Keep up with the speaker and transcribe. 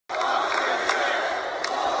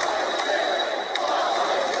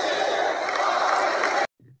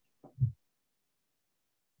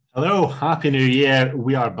Hello, happy new year.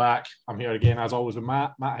 We are back. I'm here again as always with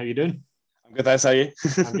Matt. Matt, how you doing? I'm good, thanks. How are you?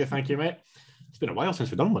 I'm good, thank you, mate. It's been a while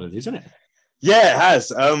since we've done one of these, isn't it? Yeah, it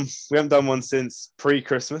has. We haven't done one since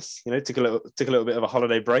pre-Christmas. Took a little bit of a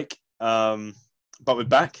holiday break. But we're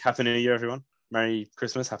back. Happy New Year, everyone. Merry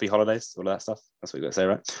Christmas, happy holidays, all of that stuff. That's what you got to say,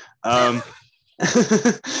 right?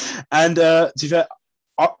 And to be fair,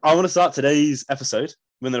 I want to start today's episode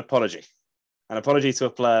with an apology. An apology to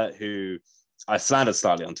a player who I slandered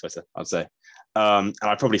slightly on Twitter, I'd say. And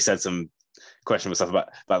I probably said some questionable stuff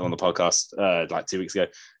about on the podcast like 2 weeks ago.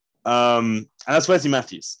 And that's Wesley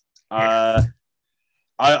Matthews. I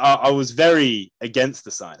was very against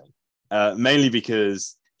the signing, mainly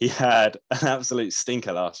because he had an absolute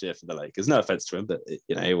stinker last year for the Lakers. No offense to him, but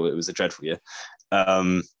it was a dreadful year.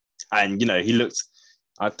 And he looked.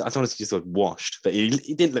 I thought he just looked washed, but he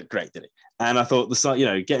didn't look great, did he? And I thought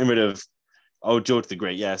getting rid of George the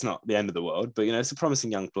Great, yeah, it's not the end of the world, but it's a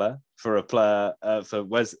promising young player for a player for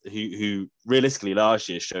Wes who realistically last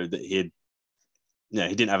year showed that he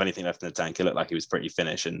didn't have anything left in the tank. It looked like he was pretty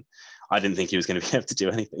finished, and I didn't think he was going to be able to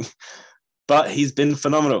do anything. But he's been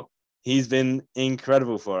phenomenal. He's been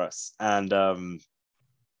incredible for us, and I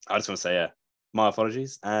just want to say, my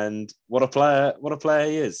apologies. And what a player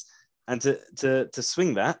he is. And to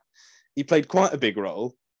swing that, he played quite a big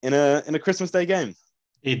role in a Christmas Day game.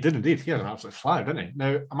 He did indeed. He had an absolute flyer, didn't he?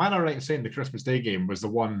 Now, am I not right in saying the Christmas Day game was the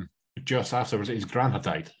one just after his gran had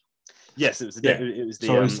died? Yes, it was the day. It was the,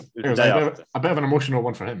 so it was a bit of an emotional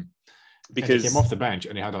one for him because he came off the bench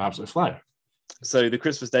and he had an absolute flyer. So the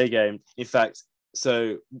Christmas Day game, in fact,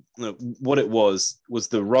 what it was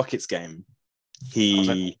the Rockets game.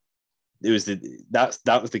 That was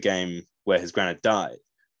the game where his gran had died,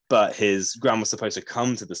 but his gran was supposed to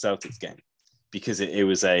come to the Celtics game because it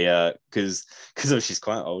was because she's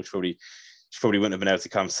quite old. She probably wouldn't have been able to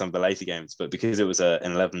come to some of the later games, but because it was an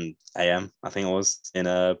 11 a.m. I think it was in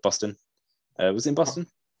Boston. Was it in Boston?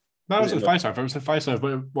 No, it was at Fiserv. It was at Fiserv,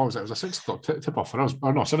 but what was it? It was a 6 o'clock tip-off for us.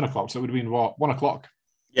 Or no, 7 o'clock. So it would have been, 1 o'clock?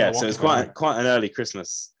 Yeah, so it was quite an early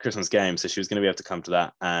Christmas game. So she was going to be able to come to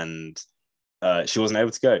that, and she wasn't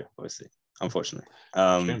able to go, obviously, unfortunately.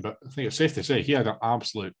 Shame, but I think it's safe to say he had an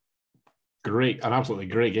absolutely great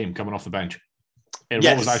game coming off the bench.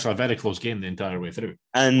 What was actually a very close game the entire way through.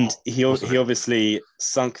 And he obviously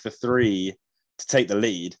sunk the three to take the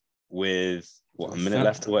lead with a minute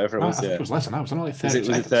left or whatever it was. I think it was less than that. Was it not like 30 seconds?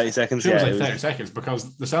 Was it 30 seconds? It was like 30 seconds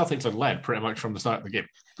because the Celtics had led pretty much from the start of the game.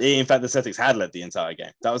 In fact, the Celtics had led the entire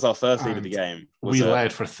game. That was our first lead of the game. We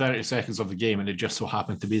led for 30 seconds of the game, and it just so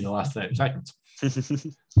happened to be the last 30 seconds.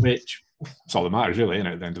 Which, that's all that matters, really,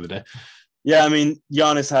 at the end of the day. Yeah, I mean,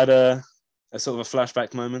 Giannis had a sort of a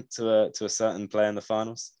flashback moment to a certain play in the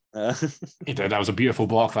finals. He did. That was a beautiful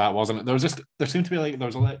block, that wasn't it? There seemed to be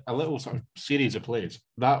a little sort of series of plays.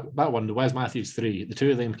 That one, the Wes Matthews 3, the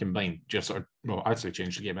two of them combined just actually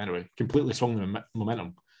changed the game anyway. Completely swung the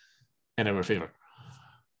momentum in our favour.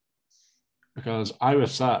 Because I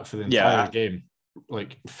was sat for the entire game,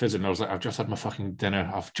 like fizzing. I was like, I've just had my fucking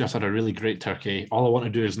dinner. I've just had a really great turkey. All I want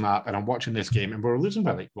to do is nap, and I'm watching this game, and we're losing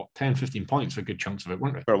by 10, 15 points for good chunks of it,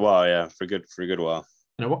 weren't we? For a while, yeah, for a good while.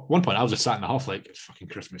 And at one point, I was just sat in the half like, it's fucking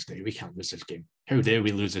Christmas Day. We can't lose this game. How dare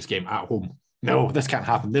we lose this game at home? No, this can't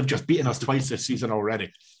happen. They've just beaten us twice this season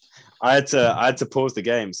already. I had to pause the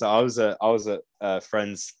game. So I was at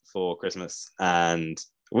friends for Christmas, and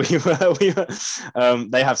we were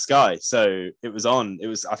they have Sky, so it was on.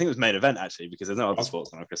 I think it was main event actually because there's no other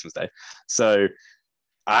sports on Christmas Day. So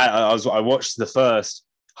I watched the first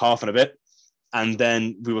half and a bit. And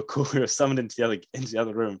then we were summoned into the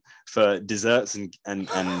other room for desserts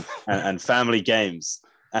and family games,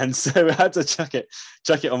 and so we had to chuck it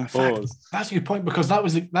on pause. That's a good point because that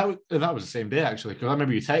was the same day actually. Because I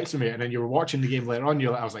remember you texted me, and then you were watching the game later on.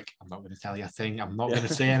 I was like, I'm not going to tell you a thing. I'm not going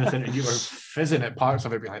to say anything, and you were fizzing at parts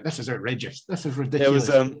of it, being like, "This is outrageous. This is ridiculous."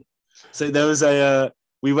 There was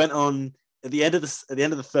we went on at the end of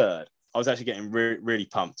the third. I was actually getting really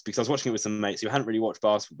pumped because I was watching it with some mates who hadn't really watched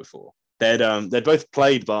basketball before. They'd both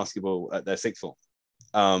played basketball at their sixth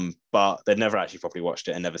form, but they'd never actually properly watched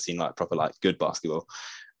it and never seen proper good basketball.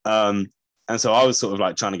 And so I was sort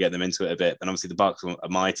of trying to get them into it a bit. And obviously the Bucks are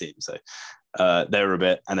my team, so they were a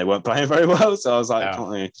bit and they weren't playing very well. So I was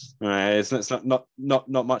like, it's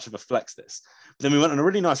not much of a flex this. But then we went on a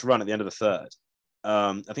really nice run at the end of the third.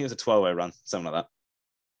 I think it was a 12-way run, something like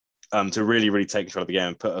that, to really, really take control of the game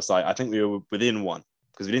and put us I think we were within one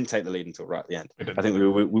because we didn't take the lead until right at the end. I think we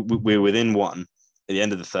were within one at the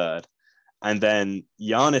end of the third. And then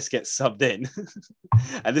Giannis gets subbed in.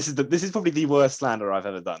 And this is probably the worst slander I've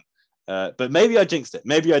ever done. But maybe I jinxed it.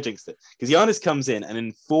 Because Giannis comes in and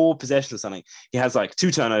in 4 possessions or something, he has like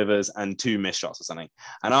 2 turnovers and 2 missed shots or something.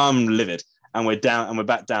 And I'm livid. And we're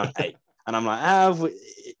back down 8. And I'm like,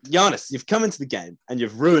 Giannis, you've come into the game and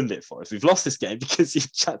you've ruined it for us. We've lost this game because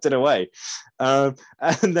you've chucked it away. And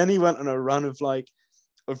then he went on a run of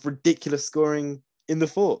ridiculous scoring in the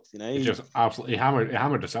 4th. He just absolutely hammered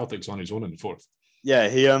the Celtics on his own in the 4th. Yeah,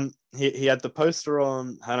 he had the poster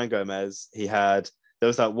on Hernan Gomez. There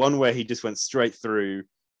was that one where he just went straight through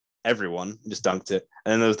everyone and just dunked it.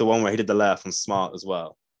 And then there was the one where he did the layup from Smart as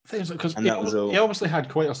well. Because he obviously had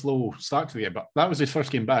quite a slow start to the year, but that was his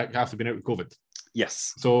first game back after being out with COVID.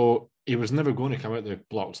 Yes. So he was never going to come out the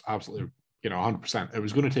blocks absolutely, 100%. It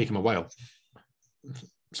was going to take him a while.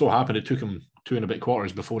 So happened it took him 2 and a bit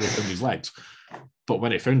quarters before he found his legs. But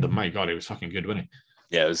when he found them, my God, he was fucking good, wasn't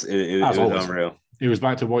he? Yeah, it was unreal. He was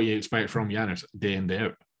back to what you expect from Giannis day in, day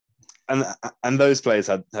out. And those players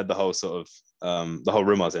had the whole sort of the whole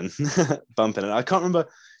room I was in bumping. And I can't remember.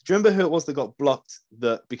 Do you remember who it was that got blocked?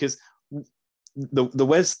 Because the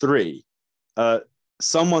Wes 3,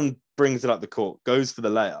 someone brings it up the court, goes for the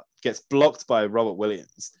layup, gets blocked by Robert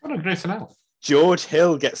Williams. What a great finale. George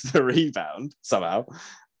Hill gets the rebound somehow,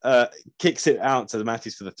 kicks it out to the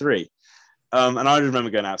Matthews for the 3. And I remember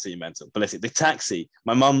going absolutely mental. But listen, the taxi,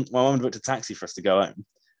 my mum booked a taxi for us to go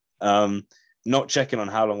home. Not checking on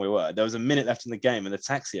how long we were. There was a minute left in the game and the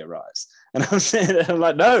taxi arrives. And I'm sitting there, I'm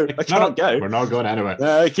like, no, I can't go. We're not going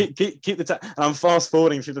anywhere. Keep the taxi. And I'm fast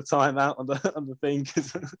forwarding through the timeout on the thing.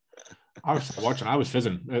 I was watching, I was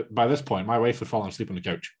fizzing. By this point, my wife had fallen asleep on the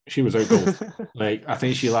couch. She was out cold. I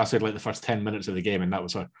think she lasted the first 10 minutes of the game, and that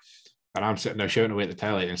was her. And I'm sitting there shouting away at the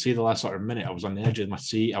telly. And see, the last sort of minute, I was on the edge of my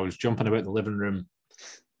seat. I was jumping about the living room.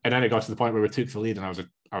 And then it got to the point where we took the lead, and I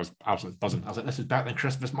was absolutely buzzing. I was like, this is better than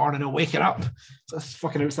Christmas morning. I'll wake it up. This is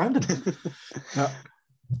fucking outstanding.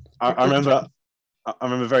 I remember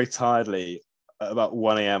very tiredly at about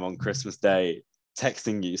 1 a.m. on Christmas Day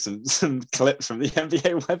texting you some clips from the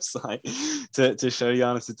NBA website to show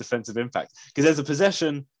Giannis' defensive impact. Because there's a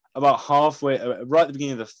possession about halfway, right at the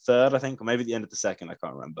beginning of the 3rd, I think, or maybe at the end of the 2nd, I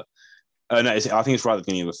can't remember. No, I think it's right at the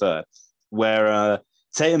beginning of the 3rd, where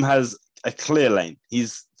Tatum has a clear lane.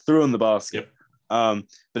 He's through on the basket. Yep.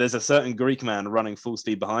 But there's a certain Greek man running full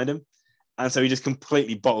speed behind him. And so he just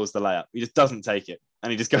completely bottles the layup. He just doesn't take it.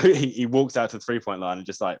 And he walks out to the 3-point line and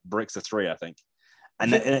just bricks a 3, I think.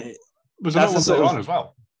 And it was another one later on as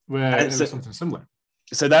well, where it was something similar.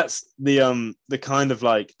 So that's the kind of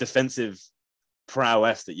defensive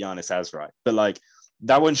prowess that Giannis has, right? But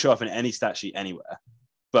that wouldn't show up in any stat sheet anywhere.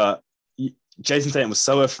 But Jason Tatum was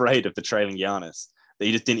so afraid of the trailing Giannis that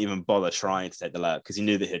he just didn't even bother trying to take the layup because he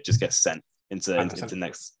knew that he'd just get sent into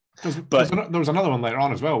next. But there was another one later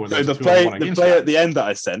on as well. Where so the play at the end that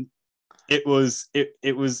I sent, it was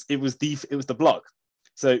the block.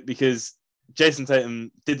 So because Jason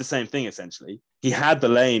Tatum did the same thing essentially, he had the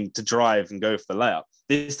lane to drive and go for the layup.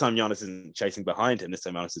 This time Giannis isn't chasing behind him. This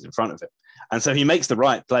time Giannis is in front of him, and so he makes the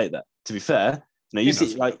right play there. To be fair, you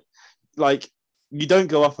see, you don't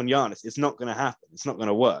go up on Giannis. It's not going to happen. It's not going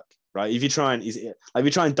to work. Right? If you try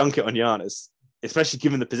and dunk it on Giannis, especially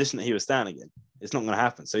given the position that he was standing in, it's not going to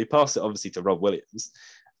happen. So he passed it obviously to Rob Williams,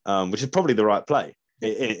 which is probably the right play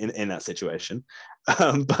in that situation.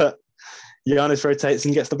 But Giannis rotates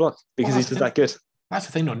and gets the block because he's just that good. That's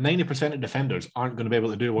the thing, though. 90% of defenders aren't going to be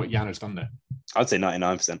able to do what Giannis done there. I'd say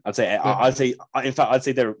 99%. I'd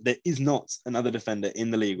say there is not another defender in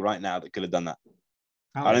the league right now that could have done that.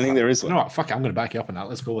 I don't think there is one. You know what? Fuck it, I'm going to back you up on that.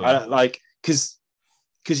 Let's go with that.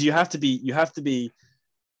 Because you have to be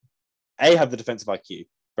A, have the defensive IQ.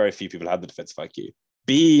 Very few people have the defensive IQ.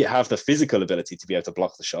 B, have the physical ability to be able to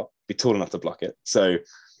block the shot, be tall enough to block it. So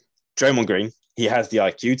Draymond Green, he has the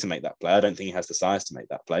IQ to make that play. I don't think he has the size to make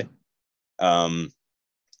that play.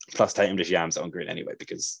 Plus Tatum just yams it on Green anyway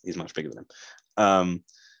because he's much bigger than him.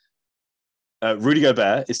 Rudy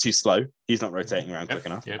Gobert is too slow. He's not rotating around quick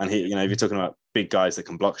enough. And he, if you're talking about big guys that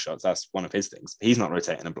can block shots, that's one of his things. He's not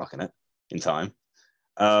rotating and blocking it in time.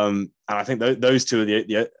 And I think those two are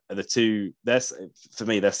the two. For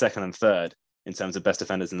me, they're second and third in terms of best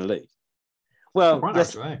defenders in the league. Well,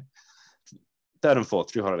 third and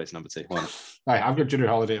fourth. Jrue Holiday's number 2. Right, I've got Jrue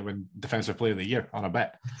Holiday to win Defensive Player of the Year on a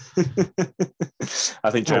bet. I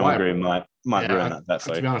think Draymond Green might ruin that bet for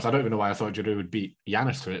you. To be honest, I don't even know why I thought Jrue would beat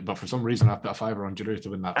Giannis to it, but for some reason I've put a $5 on Jrue to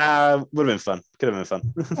win that. Would have been fun. Could have been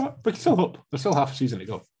fun. We can still hope. There's still half a season to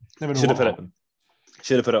go. Never know. Should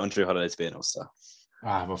have put it on Jrue Holiday to be an All-Star.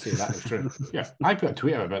 We'll see. That is true. Yeah, I put a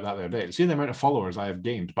tweet out about that the other day. See the amount of followers I have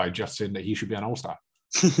gained by just saying that he should be an All-Star.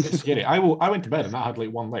 It's scary. I went to bed and that had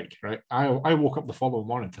 1 like, right? I woke up the following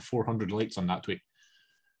morning to 400 likes on that tweet.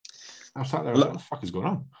 I was sat there, what the fuck is going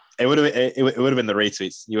on? It would have been the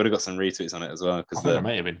retweets. You would have got some retweets on it as well because it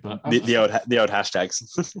might have been, but the old hashtags.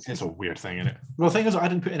 It's a weird thing, isn't it? Well, the thing is, I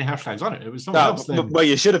didn't put any hashtags on it. It was someone else. Well,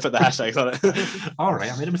 you should have put the hashtags on it. All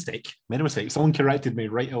right, I made a mistake. Someone corrected me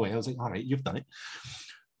right away. I was like, all right, you've done it.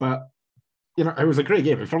 But you know, it was a great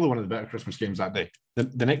game. It was probably one of the better Christmas games that day.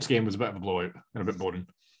 The next game was a bit of a blowout and a bit boring.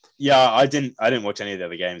 Yeah, I didn't watch any of the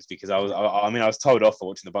other games because I was told off for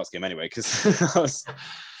watching the Bucks game anyway because I was.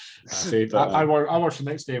 I watched the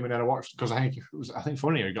next game and then I watched because I think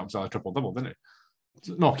Fournier got himself a triple double, didn't it?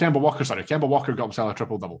 No, Kemba Walker. Sorry, Kemba Walker got himself a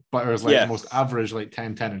triple double, but it was like the most average, like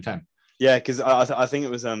 10, 10, and 10. Yeah, because I think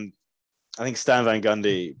it was I think Stan Van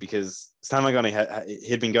Gundy, because Stan Van Gundy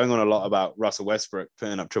he'd been going on a lot about Russell Westbrook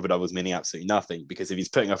putting up triple doubles meaning absolutely nothing, because if he's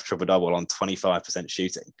putting up a triple double on 25%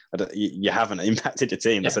 shooting, you haven't impacted your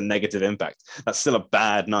team. That's a negative impact. That's still a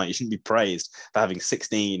bad night. You shouldn't be praised for having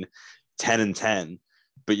 16, 10, and 10.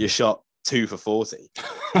 But you shot 2 for 40,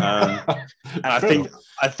 and I think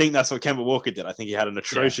that's what Kemba Walker did. I think he had an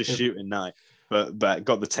atrocious shooting night, but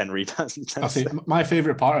got the 10 rebounds. And 10 see, my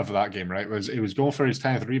favorite part of that game, right, was he was going for his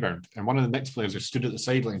 10th rebound, and one of the Knicks players just stood at the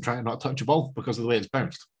sideline trying to not touch a ball because of the way it's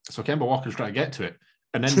bounced. So Kemba Walker's trying to get to it,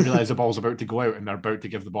 and then realize the ball's about to go out, and they're about to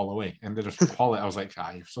give the ball away, and they just haul it. I was like,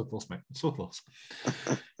 you're so close, mate, so close.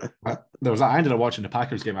 There was that. I ended up watching the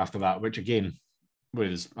Packers game after that, which again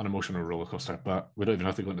was an emotional roller coaster, but we don't even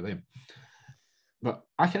have to go into them. But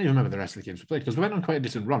I can't even remember the rest of the games we played because we went on quite a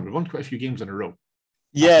decent run. We won quite a few games in a row.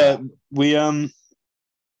 Yeah, we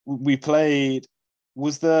played.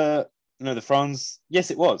 Was the Franz?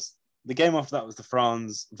 Yes, it was. The game after that was the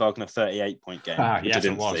Franz Wagner 38-point game. Yes,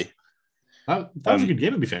 it was. That was a good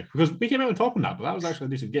game, to be fair, because we came out on top on that, but that was actually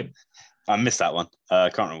a decent game. I missed that one. I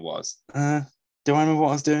can't remember what it was. Do I remember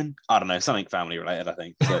what I was doing? I don't know. Something family related, I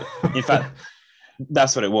think. So, in fact.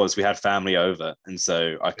 That's what it was. We had family over, and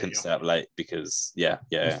so I couldn't stay up late because,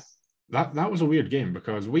 That was a weird game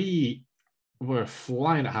because we were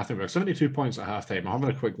flying at halftime. We were 72 points at halftime. I'm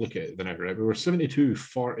having a quick look at it now, right? We were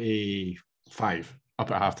 72-45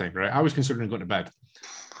 up at halftime, right? I was considering going to bed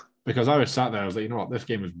because I was sat there. I was like, you know what? This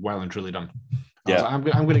game is well and truly done. I'm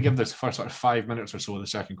going to give this first sort of 5 minutes or so of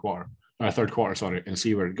the third quarter, and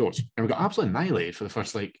see where it goes. And we got absolutely annihilated for the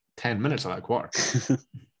first 10 minutes of that quarter.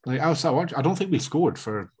 I was sat watching. I don't think we scored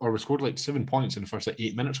we scored 7 points in the first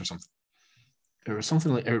 8 minutes or something. It was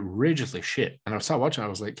something like outrageously shit. And I was sat watching. I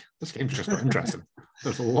was like, this game's just not interesting.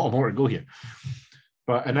 There's a lot more to go here.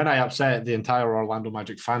 And then I upset the entire Orlando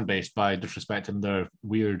Magic fan base by disrespecting their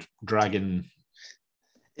weird dragon.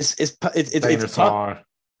 It's Puff the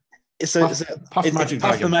Magic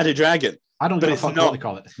Dragon. I don't give a fuck what they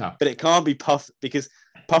call it. No, but it can't be Puff because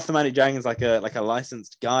Puff the Magic Dragon is like a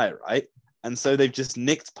licensed guy, right? And so they've just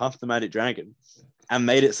nicked Puff the Magic Dragon and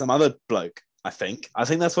made it some other bloke. I think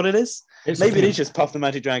that's what it is. Maybe it is just Puff the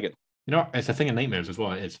Magic Dragon. You know, it's a thing of nightmares is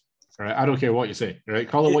what it is. Right? I don't care what you say. Right?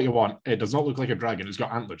 Call it what you want. It does not look like a dragon. It's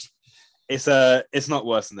got antlers. It's not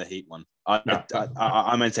worse than the Heat one.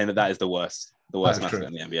 I maintain that is the worst mascot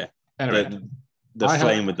in the NBA. Anyway, the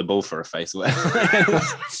flame with the ball for a face.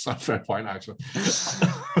 That's a fair point, actually.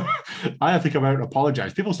 I had to come out and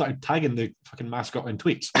apologize. People started tagging the fucking mascot in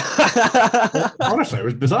tweets. Honestly, it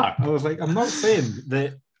was bizarre. I was like, I'm not saying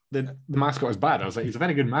that the mascot is bad. I was like, he's a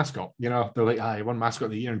very good mascot. You know, they're like, he won mascot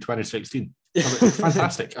of the year in 2016. I was like,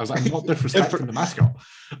 fantastic. I was like, I'm not disrespecting the mascot.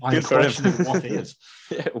 I'm questioning what he is.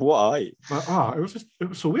 Yeah, why? But it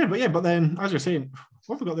was so weird. But then, as you're saying,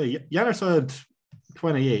 what have we got there? Giannis had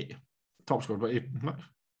 28 top score, but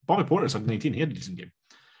Bobby Portis had 19. He had a decent game.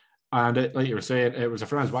 And like you were saying, it was a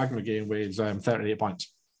Franz Wagner game with 38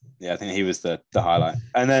 points. Yeah, I think he was the highlight.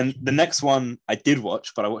 And then the next one I did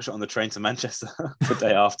watch, but I watched it on the train to Manchester the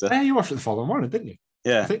day after. Yeah, you watched it the following morning, didn't you?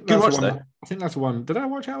 Yeah, I think that's the one. Did I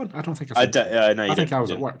watch that one? I don't think I did. I think I was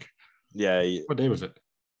at work. Yeah. What day was it?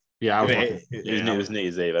 Yeah, I was working. It was New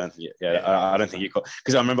Year's Eve. I don't think you called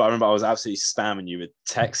because I remember I was absolutely spamming you with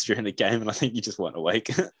text during the game, and I think you just weren't awake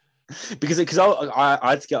because I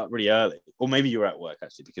had to get up really early, or maybe you were at work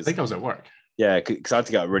actually. Because I think I was at work. Yeah, because I had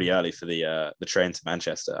to get up really early for the train to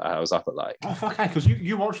Manchester. I was up at because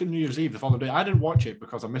you watched it New Year's Eve the following day. I didn't watch it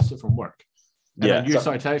because I missed it from work. And then you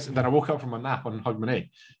started texting. Then I woke up from a nap on Hogmanay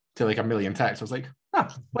to a million texts. I was like,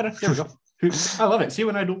 winner. Here we go. I love it. See,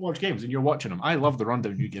 when I don't watch games and you're watching them, I love the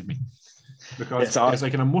rundown you give me because it's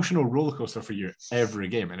like an emotional roller coaster for you every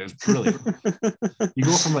game, and it's brilliant. You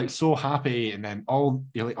go from so happy, and then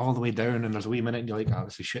you're all the way down, and there's a wee minute, and you're like, oh,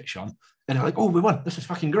 this is shit, Sean. And you're like, oh, we won. This is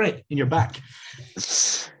fucking great. And you're back.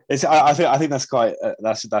 I think that's quite.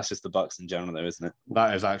 That's just the Bucks in general, though, isn't it?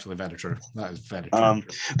 That is actually very true. That is very true.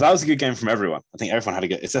 But that was a good game from everyone. I think everyone had a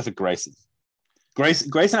good, except for Grayson.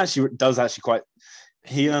 Grayson actually does quite.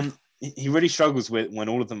 He really struggles with when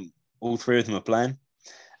all three of them are playing,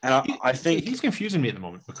 and I think he's confusing me at the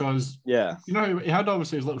moment because you know, he had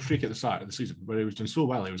obviously his little streak at the start of the season where he was doing so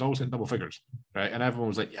well. He was always in double figures, right? And everyone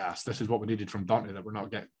was like, "Yes, this is what we needed from Dante that we're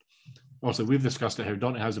not getting." Also, we've discussed it how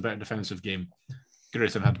Dante has a better defensive game.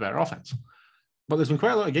 Grayson had a better offense, but there's been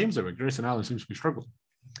quite a lot of games there where Grayson Allen seems to be struggling.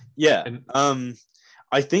 Yeah, and,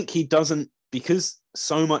 I think he doesn't, because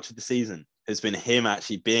so much of the season has been him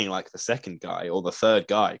actually being like the second guy or the third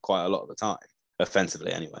guy quite a lot of the time,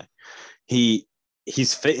 offensively anyway.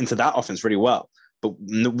 He's fit into that offense really well, but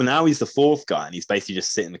now he's the fourth guy and he's basically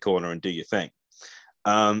just sit in the corner and do your thing.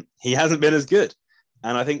 He hasn't been as good,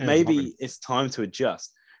 and I think maybe it's time to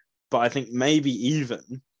adjust. But I think maybe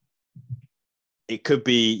even it could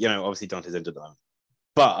be, you know, obviously Dante's injured at the moment,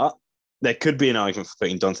 but there could be an argument for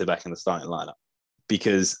putting Dante back in the starting lineup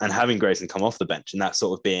and having Grayson come off the bench and that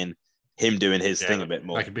sort of being him doing his thing a bit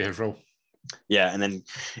more. That could be his role. Yeah, and then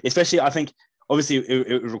especially I think obviously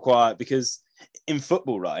it would require, because in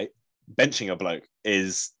football, right, benching a bloke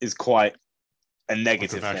is quite a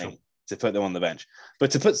negative thing to put them on the bench.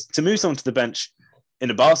 But to move someone to the bench in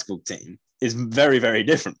a basketball team is very, very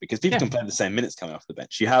different, because people can play the same minutes coming off the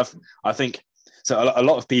bench. You have, I think, so a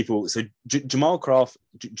lot of people. So Jamal Crawford,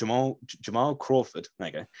 there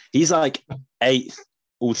you go. He's like 8th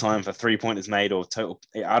all time for 3-pointers made or total.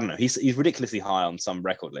 I don't know. He's ridiculously high on some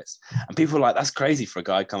record list, and people are like, that's crazy for a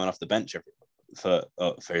guy coming off the bench for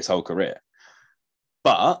his whole career.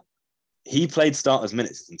 But he played starters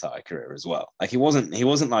minutes his entire career as well. Like he wasn't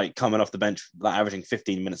like coming off the bench like averaging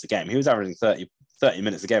 15 minutes a game. He was averaging 30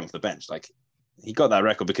 minutes a game off the bench. Like he got that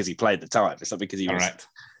record because he played the time. It's not because he was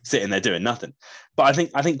sitting there doing nothing. But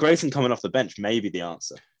I think Grayson coming off the bench may be the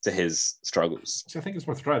answer to his struggles. So I think it's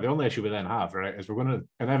worth trying. The only issue we then have, right, is we're going to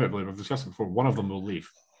inevitably, we've discussed it before, one of them will leave.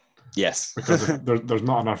 Yes. Because there's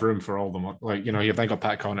not enough room for all of them. Like, you know, you've then got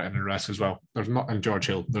Pat Connaughton and the rest as well. And George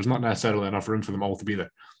Hill. There's not necessarily enough room for them all to be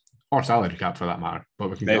there. Or salary cap for that matter.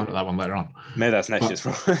 But we can get onto that one later on. Maybe that's next year's.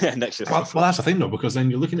 Well, that's the thing though, because then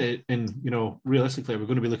you're looking at it in, you know, realistically, we're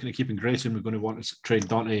going to be looking at keeping Grayson. We're going to want to trade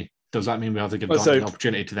Dante. Does that mean we have to give Dante the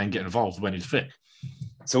opportunity to then get involved when he's fit?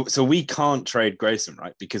 So we can't trade Grayson,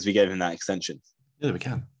 right? Because we gave him that extension. Yeah, we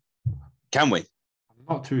can. Can we? I'm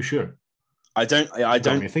not too sure. I don't.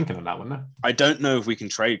 You're thinking of that one now. I don't know if we can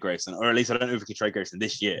trade Grayson, or at least I don't know if we can trade Grayson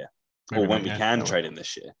this year, or when we can trade him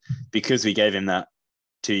this year, because we gave him that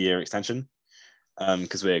 2-year extension.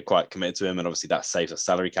 Because we're quite committed to him, and obviously that saves us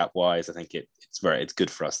salary cap wise. I think it's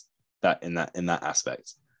good for us that in that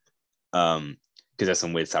aspect. Because there's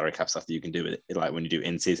some weird salary cap stuff that you can do with it, like when you do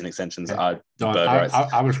in-season extensions. Yeah.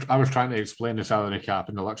 I was trying to explain the salary cap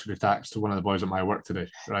and the luxury tax to one of the boys at my work today,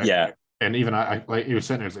 right? Yeah. And even I like, he was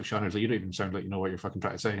sitting there, like, Sean, was like, you don't even sound like you know what you're fucking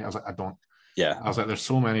trying to say. I was like, I don't. Yeah. I was like, there's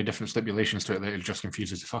so many different stipulations to it that it just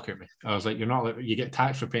confuses the fuck out of me. I was like, you're not like, you get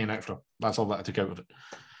taxed for paying extra. That's all that I took out of it.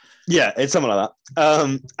 Yeah, it's something like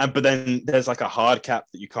that. But then there's like a hard cap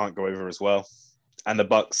that you can't go over as well. And the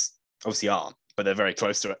Bucks obviously aren't, but they're very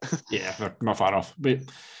close to it. Yeah, they're not far off. But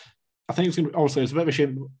I think it's a bit of a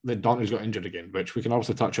shame that Dante's got injured again, which we can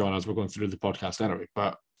also touch on as we're going through the podcast anyway.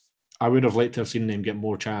 But I would have liked to have seen them get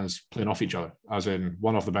more chance playing off each other, as in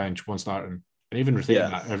one off the bench, one starting, and even retaining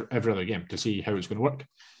that every other game to see how it's going to work.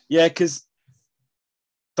 Yeah, because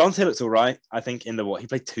Dante looks all right. I think in he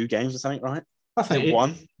played 2 games or something, right? I think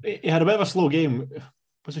one. He had a bit of a slow game.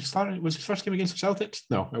 Was his first game against the Celtics?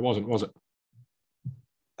 No, it wasn't. Was it?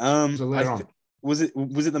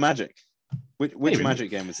 Was it the Magic? Which Magic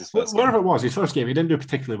game was his first? Whatever it was, his first game, he didn't do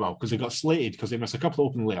particularly well because he got slated because he missed a couple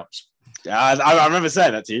of open layups. I remember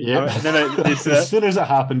saying that to you. Yeah. As soon as it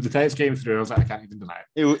happened, the text came through. I was like, I can't even deny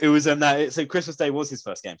it. It was so Christmas Day was his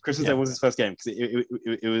first game. Day was his first game because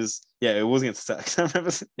it was it was against the Celtics. I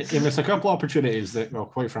remember. He missed a couple of opportunities that, well,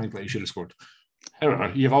 quite frankly, he should have scored.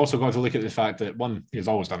 However, you've also got to look at the fact that one, he's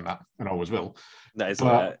always done that and always will. That is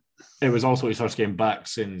but it was also his first game back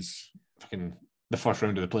since the first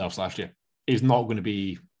round of the playoffs last year. He's not going to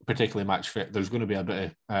be particularly match fit. There's going to be a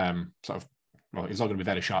bit of he's not going to be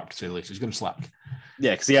very sharp to say the least. He's going to slack.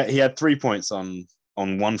 Yeah, because he had 3 points on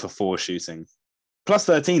 1 for 4 shooting. Plus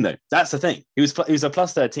 13 though. That's the thing. He was a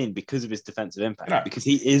plus 13 because of his defensive impact. Because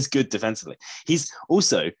he is good defensively. He's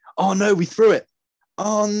also. Oh no, we threw it.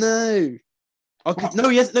 Oh no. Okay. No,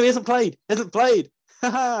 he hasn't played. He hasn't played.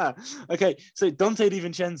 Okay, so Dante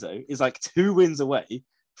DiVincenzo is like 2 wins away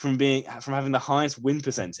from having the highest win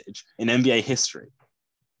percentage in NBA history.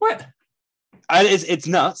 What? And it's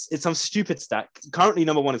nuts. It's some stupid stat. Currently,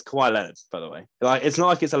 number 1 is Kawhi Leonard, by the way. Like, it's not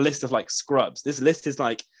like it's a list of like scrubs. This list is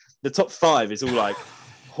like the top 5 is all like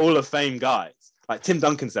Hall of Fame guys. Like Tim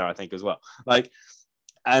Duncan's there, I think, as well. Like,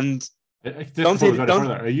 and Dante,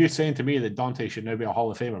 are you saying to me that Dante should now be a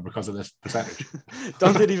Hall of Famer because of this percentage?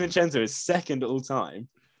 Dante DiVincenzo is second all time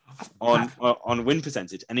on win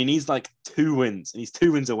percentage, and he needs like 2 wins, and he's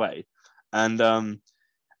 2 wins away. And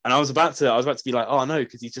I was about to be like, oh no,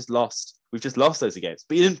 because he's just lost. We've just lost those games,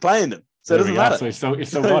 but he didn't play in them, so it doesn't matter. So he's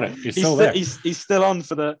still got it. He's still there. He's still on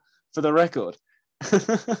for the record.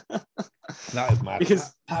 That is mad.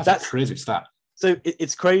 Because that's a crazy stat. So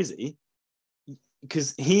it's crazy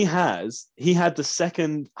because he had the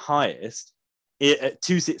second highest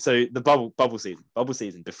so the bubble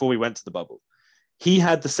season before we went to the bubble. He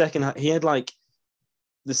had the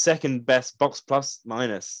second best box plus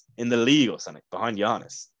minus in the league or something behind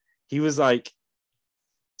Giannis. He was like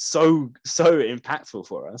so impactful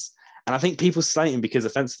for us. And I think people slate him because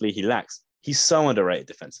offensively he lacks. He's so underrated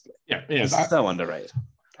defensively. Yeah, he's so underrated.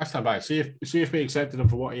 I stand by. See if we accepted him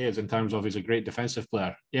for what he is in terms of he's a great defensive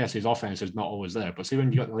player. Yes, his offense is not always there, but see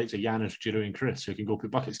when you got the likes of Giannis, Giroux, and Chris who can go put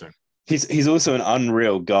buckets down. He's also an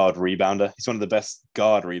unreal guard rebounder. He's one of the best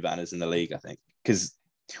guard rebounders in the league, I think.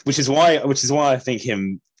 Which is why I think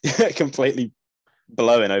him completely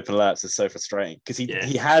blowing open layups is so frustrating because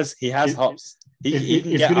he has hops.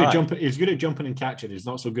 He's good at jumping. He's good at jumping and catching. He's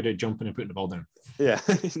not so good at jumping and putting the ball down. Yeah,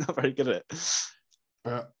 he's not very good at it.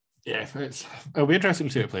 But yeah, it'll be interesting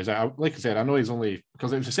to see how it plays out. Like I said, I know he's only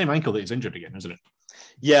because it was the same ankle that he's injured again, isn't it?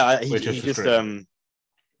 Yeah, he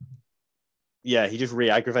just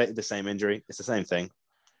re-aggravated the same injury. It's the same thing.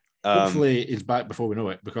 Hopefully he's back before we know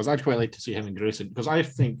it, because I'd quite like to see him and Grayson, because I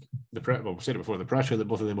think we said it before, the pressure that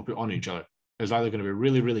both of them will put on each other is either going to be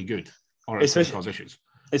really, really good or it's going to cause issues.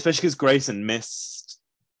 Especially because Grayson missed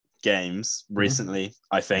games recently,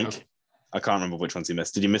 I think. Yeah. I can't remember which ones he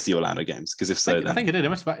missed. Did he miss the Orlando games? Because if so, I think he did. He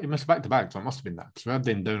missed back to back, so it must have been that. Because we had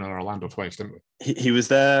been down on Orlando twice, didn't we? He was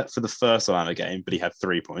there for the first Orlando game, but he had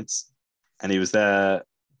 3 points. And he was there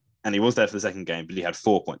for the second game, but he had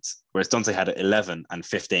 4 points. Whereas Dante had 11 and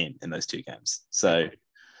 15 in those 2 games. So,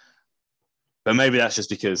 but maybe that's just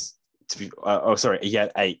because he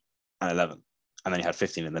had 8 and 11, and then he had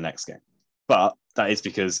 15 in the next game. But that is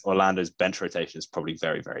because Orlando's bench rotation is probably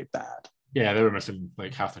very, very bad. Yeah, they were missing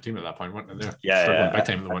like half the team at that point, weren't they? Yeah. Big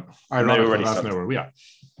time. Ironically, that's now where we are.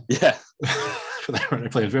 Yeah. They were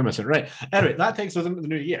players we're missing. Right. Anyway, that takes us into the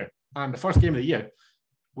new year. And the first game of the year,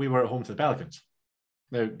 we were at home to the Pelicans.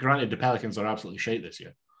 Now, granted, the Pelicans are absolutely shite this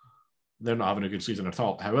year. They're not having a good season at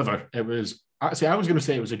all. However, I was going to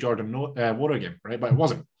say it was a Jordan Nwora game, right? But it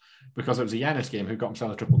wasn't, because it was a Giannis game who got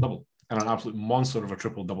himself a triple-double, and an absolute monster of a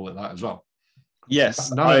triple-double at that as well.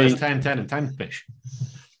 Yes. None of this 10, 10, and 10 fish.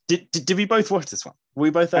 Did we both watch this one? Were we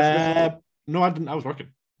both there? No, I didn't. I was working.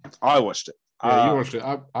 I watched it. Yeah, you watched it.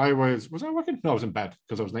 I was I working? No, I was in bed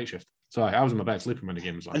because I was night shift. So I was in my bed sleeping when the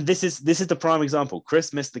game was on. And this is the prime example.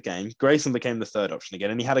 Chris missed the game. Grayson became the third option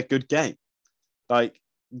again, and he had a good game. Like,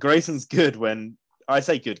 Grayson's good when I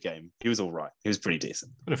say good game. He was all right. He was pretty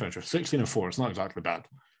decent. Good adventure. 16 and 4. It's not exactly bad.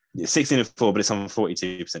 Yeah, 16 and 4, but it's on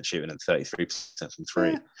 42% shooting and 33% from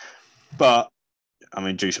 3. Yeah. But I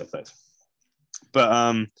mean, Drew shot third.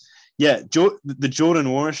 But the Jordan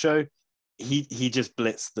Nwora show, he just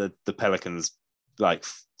blitzed the Pelicans like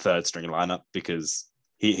third string lineup because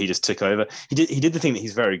he just took over. He did the thing that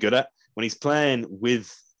he's very good at when he's playing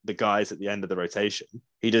with the guys at the end of the rotation.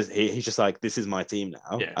 He's just like, this is my team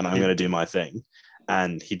now, and I'm going to do my thing,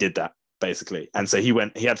 and he did that basically. And so he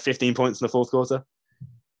had 15 points in the fourth quarter,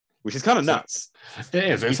 which is kind of nuts. It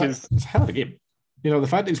is. It's a hell of a game. You know, the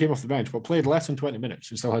fact that he came off the bench but played less than 20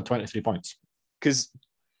 minutes and still had 23 points. Because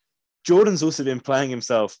Jordan's also been playing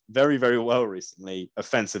himself very, very well recently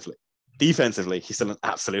offensively. Defensively, he's still an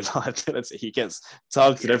absolute liability. He gets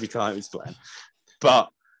targeted every time he's playing. But,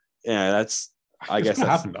 it's going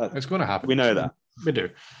to happen. We know that. We do.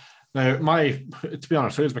 Now, to be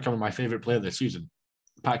honest, who's becoming my favourite player this season?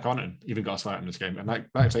 Pat Connaughton even got a start in this game, and that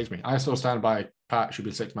excites me. I still stand by Pat should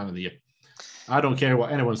be 6th man of the year. I don't care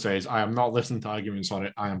what anyone says. I am not listening to arguments on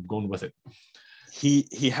it. I am going with it.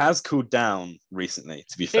 He has cooled down recently,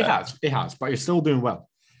 to be fair. He has, but he's still doing well.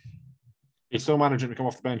 He's still managing to come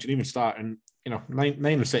off the bench and even start, and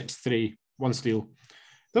 9 of 6, 3, 1 steal.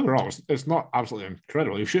 Don't get me wrong, it's not absolutely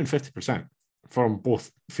incredible. He's shooting 50% from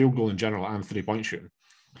both field goal in general and 3-point shooting,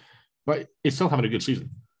 but he's still having a good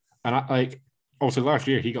season. And obviously last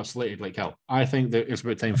year he got slated like hell. I think that it's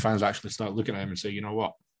about time fans actually start looking at him and say, you know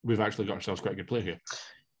what, we've actually got ourselves quite a good player here.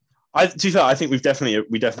 To be fair, I think we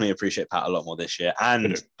definitely appreciate Pat a lot more this year,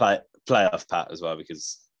 and playoff Pat as well,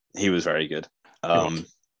 because he was very good.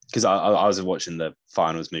 Because I was watching the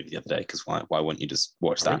finals movie the other day. Because why wouldn't you just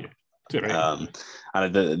watch that? And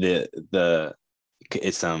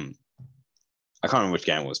it's I can't remember which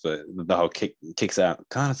game it was, but the whole kicks out,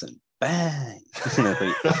 Connaughton, bang.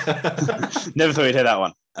 Never thought you'd hear that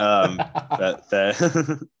one.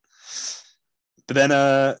 But then,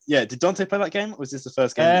 did Dante play that game? Or was this the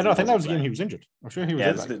first game? No, I think that was the game he was injured. I'm sure he was.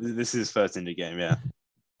 Yeah, this is his first injured game. Yeah.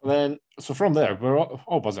 And then, so from there, we're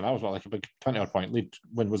all buzzing. That was like a big 20-odd point lead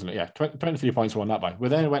win, wasn't it? Yeah, 23 points won that by. We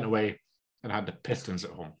then went away and had the Pistons at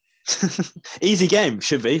home. Easy game,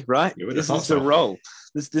 should be, right? This is a roll.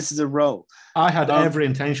 This is a roll. I had every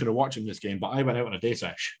intention of watching this game, but I went out on a day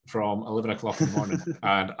sesh from 11 o'clock in the morning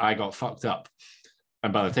and I got fucked up.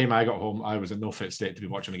 And by the time I got home, I was in no fit state to be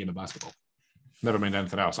watching a game of basketball. Never mind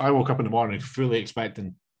anything else. I woke up in the morning fully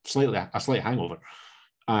expecting a slight hangover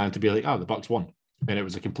and to be like, the Bucks won. And it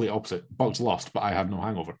was a complete opposite. Bucks lost, but I had no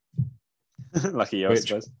hangover. Lucky you, I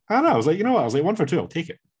suppose. I know. I was like, you know what? I was like, 1 for 2, I'll take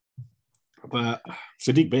it. But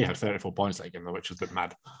Sadiq Bey had 34 points that game, which was a bit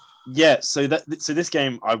mad. Yeah, so this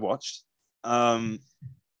game I watched. Chris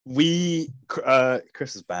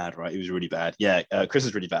was bad, right? He was really bad. Yeah, Chris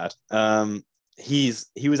was really bad.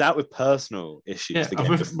 He was out with personal issues. Yeah,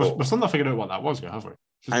 we're still not figuring out what that was yet, have we?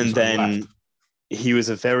 And then he was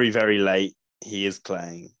a very, very late. He is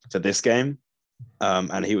playing for this game,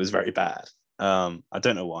 and he was very bad. I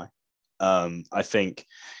don't know why. I think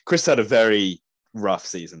Chris had a very rough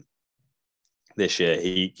season this year.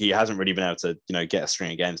 He hasn't really been able to get a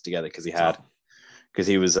string of games together because he got was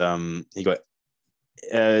he one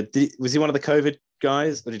of the COVID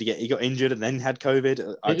guys, or he got injured and then had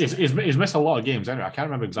COVID? He's missed a lot of games anyway. I can't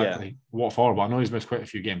remember exactly what for, but I know he's missed quite a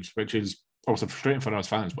few games, which is obviously frustrating for us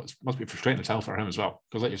fans, but it must be frustrating as hell for him as well,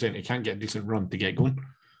 because like you're saying, he can't get a decent run to get going.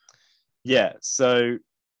 Yeah, so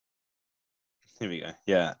here we go.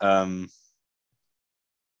 Yeah,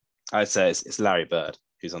 I'd say it's Larry Bird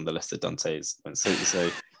who's on the list of Dante's.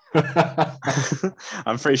 So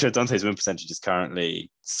I'm pretty sure Dante's win percentage is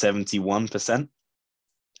currently 71%.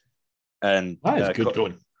 And that is good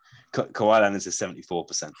going. Kawhi Leonard's is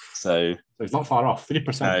 74%. So he's not far off,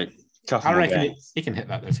 3%. I reckon he can hit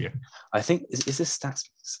that this year. I think, is this stats?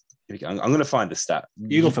 I'm going to find the stat.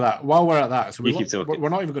 You go for that. While we're at that, so we're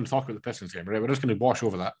not even going to talk about the Pistons game, right? We're just going to wash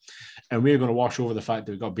over that. And we're going to wash over the fact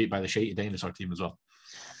that we got beat by the shitey dinosaur team as well.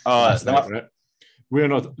 Right? We're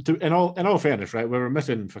not, in all fairness, right? We were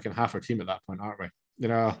missing fucking half our team at that point, aren't we?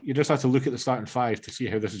 You just have to look at the starting five to see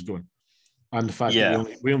how this is going. And the fact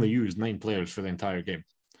that we only used 9 players for the entire game.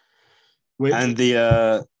 Which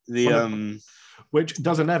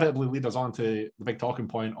does inevitably lead us on to the big talking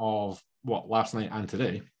point of last night and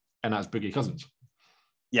today, and that's Boogie Cousins.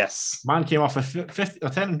 Yes. Man came off a 15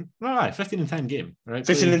 and 10 game, right?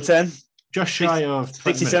 15 and 10. Just shy of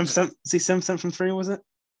 67% from 3, was it?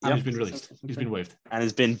 And he's been released. He's been waived. And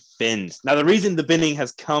has been binned. Now, the reason the binning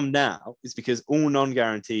has come now is because all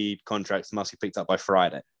non-guaranteed contracts must be picked up by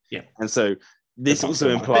Friday. Yeah. And so this also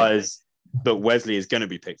implies that Wesley is going to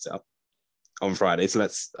be picked up on Friday. So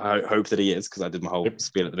let's hope that he is, because I did my whole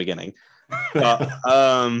spiel at the beginning. But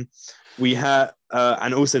we have,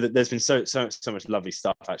 and also that there's been so much lovely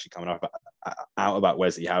stuff actually coming out about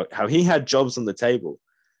Wesley, how he had jobs on the table,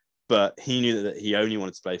 but he knew that he only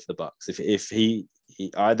wanted to play for the Bucks. If he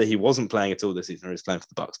either he wasn't playing at all this season or he was playing for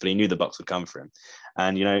the Bucks, but he knew the Bucks would come for him,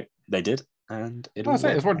 and they did, and it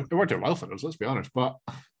worked out well for us. Let's be honest, but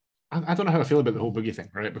I don't know how I feel about the whole Boogie thing,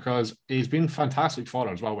 right? Because he's been fantastic for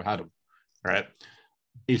us while we had him, right?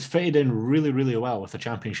 He's fitted in really, really well with the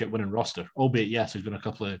championship winning roster, albeit yes, there's been a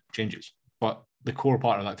couple of changes, but the core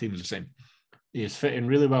part of that team is the same. He is fitting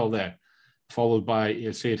really well there, followed by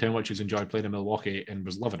he said how much he's enjoyed playing in Milwaukee and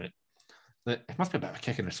was loving it. It must be a bit of a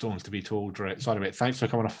kick in the stones to be told, right, sorry mate, thanks for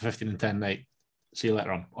coming off a 15 and 10 night. See you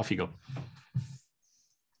later on. Off you go.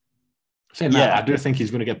 Saying that, I do think he's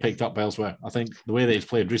going to get picked up by elsewhere. I think the way that he's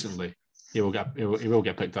played recently, he will get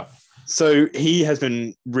picked up. So he has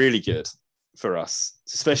been really good for us,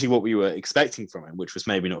 especially what we were expecting from him, which was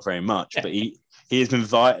maybe not very much. Yeah. But he has been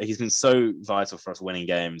he's been so vital for us winning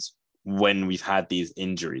games when we've had these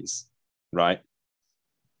injuries, right?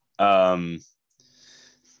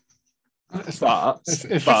 It's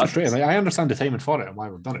frustrating. Like, I understand the timing for it and why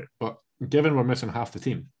we've done it, but given we're missing half the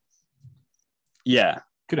team,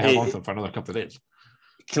 could have held on to him for another couple of days.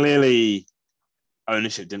 Clearly,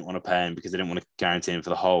 ownership didn't want to pay him because they didn't want to guarantee him for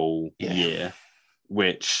the whole year,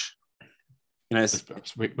 which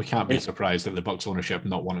we can't be surprised at the Bucks ownership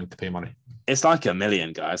not wanting to pay money. It's like $1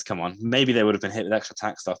 million, guys. Come on, maybe they would have been hit with extra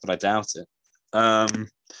tax stuff, but I doubt it.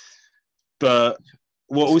 But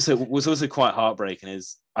what was also quite heartbreaking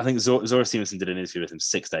is I think Zora Stevenson did an interview with him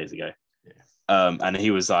 6 days ago, and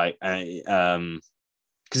he was like,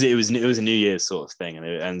 because it was a New Year's sort of thing,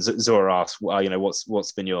 and Zora asked, well,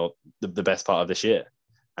 what's been the best part of this year,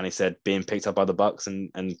 and he said being picked up by the Bucks and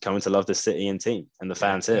coming to love the city and team and the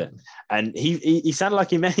fans here. And he sounded like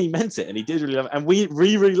he meant it, and he did really love it. And we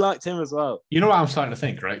really liked him as well. You know what I'm starting to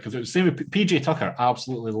think, right? Because it was the same with PJ Tucker.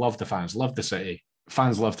 Absolutely loved the fans, loved the city.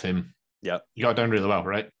 Fans loved him. Yeah, he got it down really well,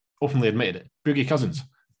 right? Openly admitted it. Boogie Cousins,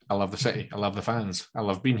 I love the city. I love the fans. I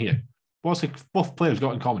love being here. What's both players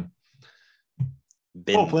got in common?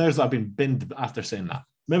 Both players that have been binned after saying that.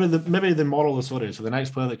 Maybe the moral of the story is for the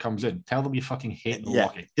next player that comes in, tell them you fucking hate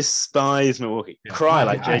Milwaukee. Despise Milwaukee. Yeah. Cry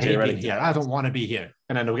like JJ Redick here. I don't want to be here.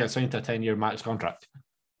 And then they'll get signed to a 10-year max contract.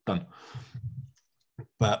 Done.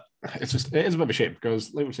 But it is a bit of a shame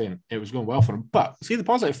because, like we're saying, it was going well for him. But see the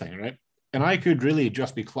positive thing, right? And I could really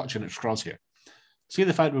just be clutching at straws here. See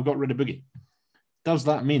the fact we've got rid of Boogie. Does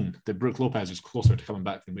that mean that Brook Lopez is closer to coming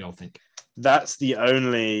back than we all think? That's the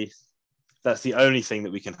only thing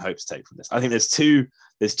that we can hope to take from this. I think there's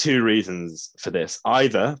two reasons for this.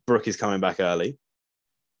 Either Brook is coming back early,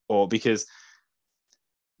 or because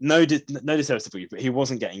no disservice to Boogie, but he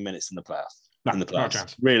wasn't getting minutes in the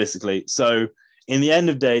playoffs. Realistically. So in the end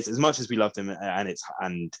of days, as much as we loved him, and it's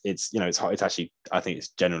actually, I think it's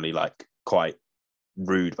generally like quite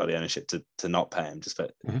rude by the ownership to not pay him just for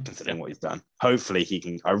considering what he's done. Hopefully he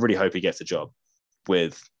can. I really hope he gets a job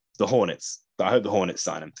with the Hornets. I hope the Hornets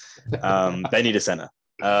sign him. They need a center.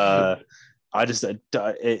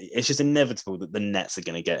 It's just inevitable that the Nets are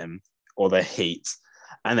going to get him, or the Heat,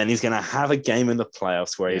 and then he's going to have a game in the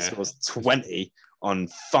playoffs where he scores 20 on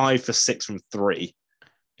 5 for 6 from 3.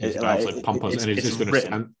 He's going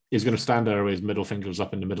to stand there with his middle fingers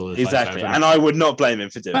up in the middle of the exactly, and I would not blame him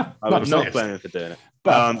for doing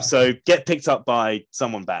it. So get picked up by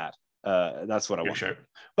someone bad. That's what I want. Sure.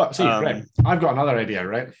 But see, right, I've got another idea,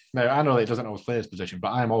 right? Now, I know that he doesn't always play his position,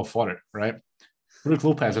 but I'm all for it, right? Brook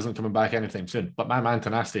Lopez isn't coming back anytime soon, but my man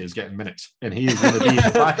Tenasty is getting minutes, and he is going to be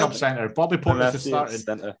the backup center. Bobby Portis is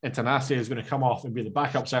starting, and Tenasty is going to come off and be the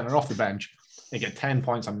backup center off the bench and get 10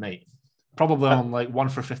 points a night. Probably on like 1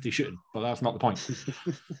 for 50 shooting, but that's not the point.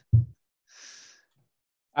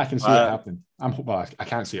 I can see it happening. I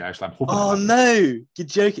can't see it actually. I'm hoping. Oh no, you're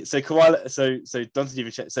joking. So Kawhi, so Dante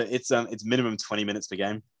even check. So it's minimum 20 minutes per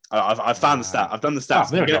game. I've found the stat. I've done the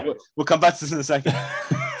stats. We'll come back to this in a second.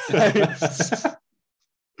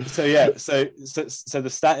 So the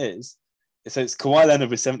stat is, so it's Kawhi Leonard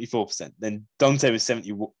with 74%, then Dante with 70.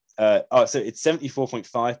 So it's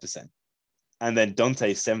 74.5%, and then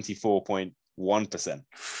Dante 74.1%.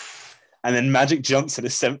 And then Magic Johnson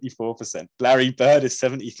is 74%. Larry Bird is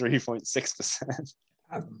 73.6%.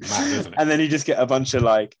 And then you just get a bunch of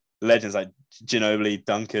like legends like Ginobili,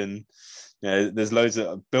 Duncan. You know, there's loads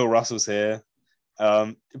of Bill Russell's here.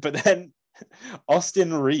 But then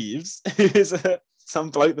Austin Reeves, who is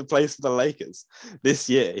some bloke that plays for the Lakers this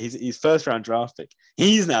year. He's first round draft pick.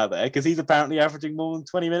 He's now there because he's apparently averaging more than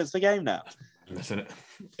 20 minutes per game now. Listen,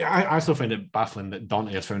 I still find it baffling that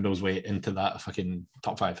Dante has found his way into that fucking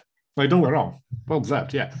top 5. Like, don't get wrong. Well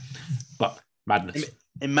deserved, yeah. But madness.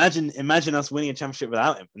 Imagine us winning a championship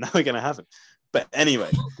without him. Now we're going to have him. But anyway.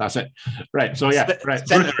 That's it. Right. So, yeah. Right.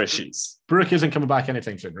 Center issues. Brook isn't coming back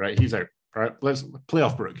anytime soon, right? He's out. Right. Let's play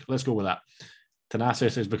off Brook. Let's go with that.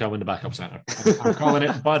 Thanasis is becoming the backup center. I'm calling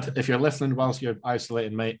it. Bud, if you're listening whilst you're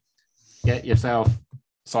isolating, mate, get yourself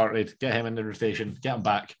sorted. Get him in the rotation. Get him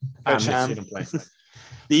back. And see him play.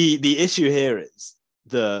 The issue here is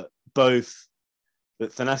that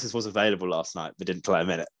Thanasis was available last night, but didn't play a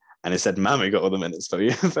minute. And it said, Mamu got all the minutes for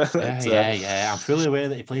you. Yeah. I'm fully aware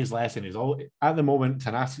that he plays less, and at the moment,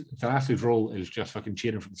 Thanasis' role is just fucking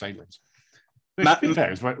cheering from the sidelines. To be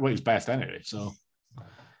fair, it's what he's best anyway. So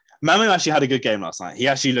Mamu actually had a good game last night. He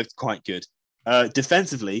actually looked quite good.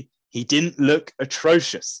 Defensively, he didn't look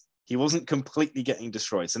atrocious. He wasn't completely getting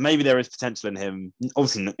destroyed. So maybe there is potential in him.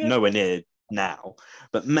 Obviously, nowhere near now,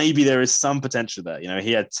 but maybe there is some potential there. You know,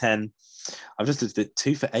 he had 10. I've just looked at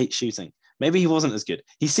 2 for 8 shooting. Maybe he wasn't as good.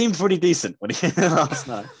 He seemed pretty decent when he last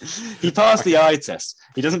night. He passed the eye test.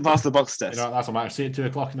 He doesn't pass the box test. You know, that's what matters. See, at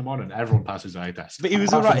 2:00 in the morning, everyone passes the eye test. But he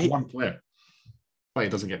was all right. One player, but he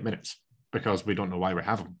doesn't get minutes because we don't know why we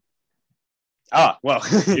have him. Well,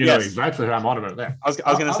 you know exactly who I'm on about there. I was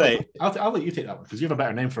going to say, I'll let you take that one because you have a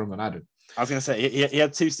better name for him than I do. I was going to say he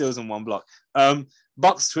had 2 steals and 1 block.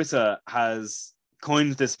 Bucks Twitter has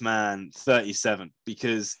coined this man 37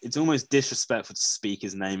 because it's almost disrespectful to speak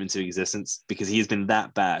his name into existence because he has been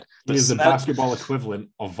that bad. But he is the basketball equivalent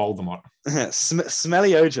of Voldemort.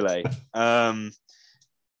 Smelly Ojale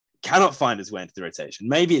cannot find his way into the rotation.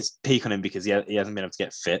 Maybe it's peak on him because he hasn't been able to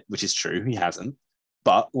get fit, which is true. He hasn't.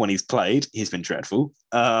 But when he's played, he's been dreadful.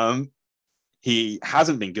 He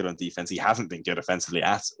hasn't been good on defense. He hasn't been good offensively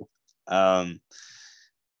at all.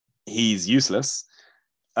 He's useless.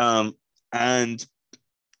 And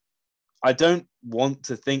I don't want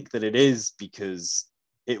to think that it is because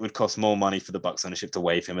it would cost more money for the Bucks ownership to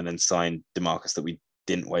waive him and then sign DeMarcus that we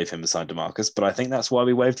didn't waive him and sign DeMarcus. But I think that's why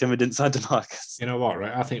we waived him and didn't sign DeMarcus. You know what,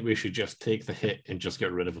 right? I think we should just take the hit and just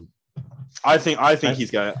get rid of him. I think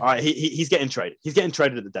he's going. He's getting traded. He's getting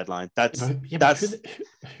traded at the deadline. That's that's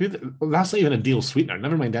not even a deal sweetener.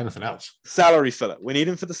 Never mind anything else. Salary filler. We need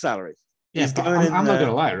him for the salary. Yeah, but I'm not going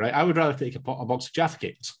to lie, right? I would rather take a box of Jaffa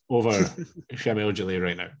Cakes over Shemi Ojale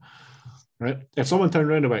right now. Right? If someone turned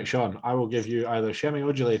around and went, Sean, I will give you either Shemi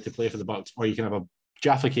Ojale to play for the Bucks, or you can have a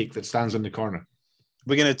Jaffa Cake that stands in the corner.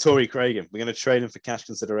 We're going to Torrey Craig him. We're going to trade him for cash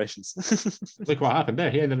considerations. Look what happened there.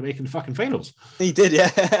 He ended up making the fucking finals. He did, yeah.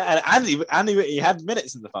 And he had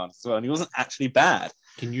minutes in the finals as well, and he wasn't actually bad.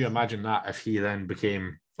 Can you imagine that if he then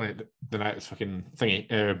became like the night's fucking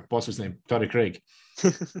thingy? What's his name? Torrey Craig.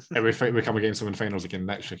 we come against him in finals again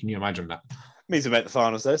next year. Can you imagine that? Means we make the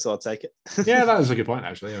finals though, so I'll take it. Yeah, that is a good point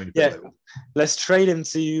actually. I mean, yeah, let's trade him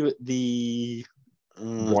to the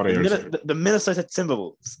Warriors, the Minnesota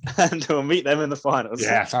Timberwolves, and we'll meet them in the finals.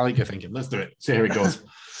 Yes, I like your thinking. Let's do it. See how it goes.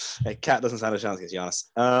 Hey, Cat doesn't stand a chance against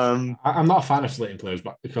Giannis. I'm not a fan of slating players,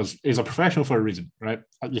 but because he's a professional for a reason, right?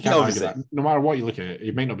 You can't argue that. No matter what you look at it,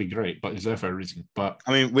 he may not be great, but he's there for a reason. But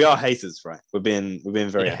I mean, we are haters, right? We're being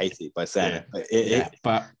very hatey by saying it.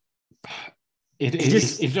 But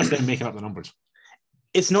he's just there making up the numbers.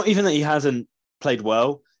 It's not even that he hasn't played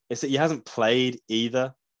well; it's that he hasn't played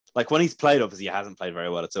either. Like when he's played, obviously he hasn't played very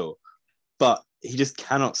well at all. But he just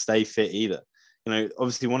cannot stay fit either. You know,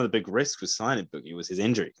 obviously one of the big risks with signing Boogie was his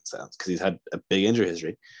injury concerns because he's had a big injury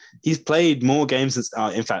history. He's played more games since.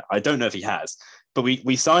 In fact, I don't know if he has, but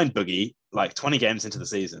we signed Boogie like 20 games into the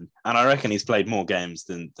season, and I reckon he's played more games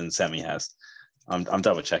than Semi has. I'm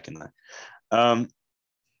double checking that.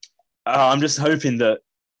 I'm just hoping that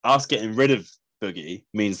us getting rid of Boogie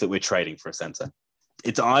means that we're trading for a center.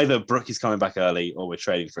 It's either Brook is coming back early or we're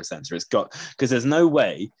trading for a center. It's got because there's no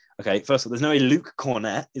way. Okay, first of all, there's no way Luke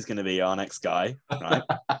Cornett is going to be our next guy, right?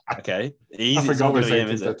 Okay, I forgot we're saying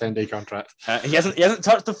it's a 10-day contract. He hasn't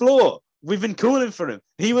touched the floor. We've been calling for him.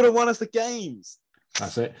 He would have won us the games.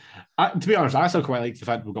 That's it. To be honest, I still quite like the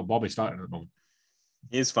fact that we've got Bobby starting at the moment.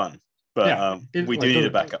 He is fun, but we do need a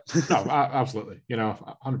backup. No, absolutely.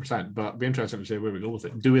 100%. But it'd be interesting to see where we go with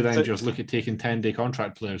it. Do we then just look at taking 10-day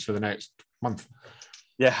contract players for the next month?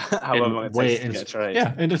 Yeah, however long it takes to get a trade.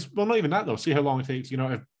 Yeah, and it's not even that though. See how long it takes.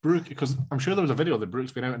 If Brook, because I'm sure there was a video that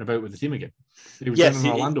Brook's been out and about with the team again. He was in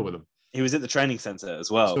Orlando with them. He was at the training center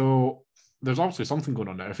as well. So there's obviously something going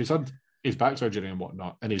on there. If he's had his back surgery and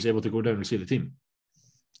whatnot, and he's able to go down and see the team,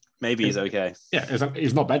 maybe he's okay. Yeah,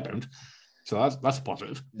 he's not bedbound, so that's a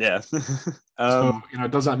positive. Yeah. So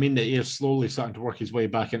does that mean that he is slowly starting to work his way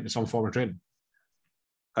back into some form of training?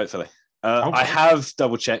 Hopefully. I have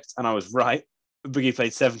double checked, and I was right. Boogie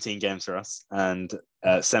played 17 games for us, and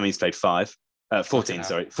Semi's played 14.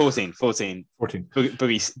 Sorry, 14.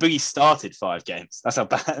 Boogie started 5 games. That's how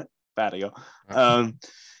bad he got.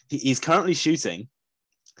 He's currently shooting.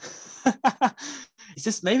 It's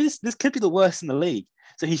just maybe this could be the worst in the league.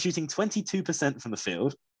 So he's shooting 22% from the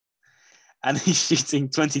field, and he's shooting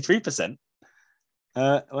 23%.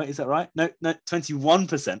 Wait, is that right? No,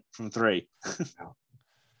 21% from 3.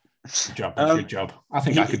 Good job. I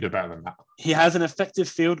think I could do better than that. He has an effective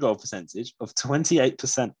field goal percentage of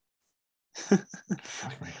 28%.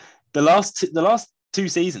 The last 2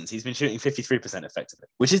 seasons, he's been shooting 53% effectively,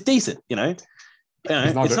 which is decent. It's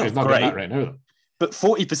not great right now. But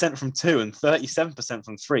 40% from 2 and 37%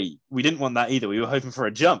 from 3, we didn't want that either. We were hoping for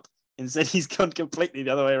a jump. Instead, he's gone completely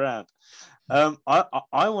the other way around. I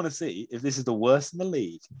want to see if this is the worst in the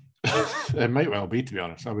league. It might well be, to be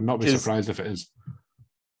honest. I would not be surprised if it is.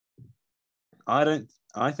 I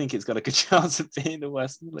think it's got a good chance of being the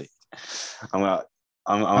worst in the league.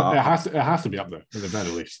 It has to be up there at the very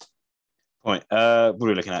least. Point. What are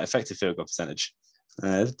we looking at? Effective field goal percentage.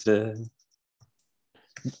 It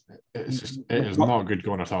is not good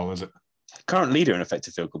going at all, is it? Current leader in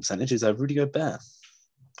effective field goal percentage is Rudy Gobert.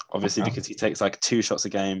 Obviously, because he takes like 2 shots a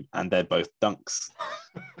game and they're both dunks.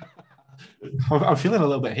 I'm feeling a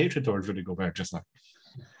little bit of hatred towards Rudy Gobert just now.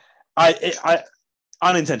 I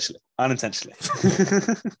unintentionally. I would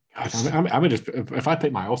just, if I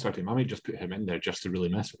pick my All-Star team, I might just put him in there just to really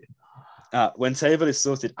mess with you. When table is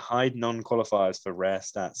sorted, hide non-qualifiers for rare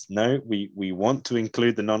stats. No, we want to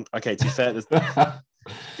include the non. Okay, to be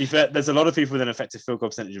fair, there's a lot of people with an effective field goal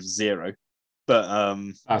percentage of 0, but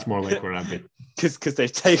that's more like where I'd be because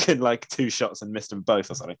they've taken like 2 shots and missed them both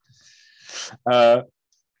or something. But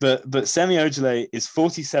Semi Ojale is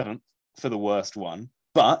 47th for the worst one.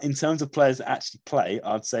 But in terms of players that actually play,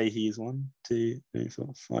 I'd say he's 1, 2, 3, 4,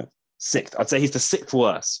 5, 6th. I'd say he's the 6th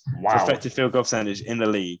worst for effective field goal percentage in the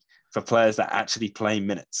league for players that actually play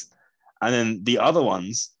minutes. And then the other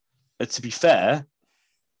ones, to be fair,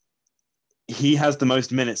 he has the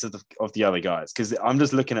most minutes of the other guys, because I'm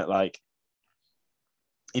just looking at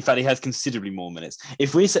in fact, he has considerably more minutes.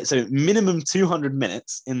 If we say so, minimum 200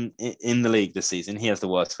 minutes in the league this season, he has the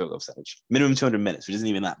worst field goal percentage. Minimum 200 minutes, which isn't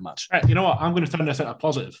even that much. Right, you know what? I'm going to turn this into a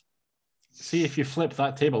positive. See if you flip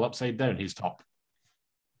that table upside down, he's top.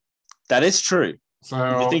 That is true. So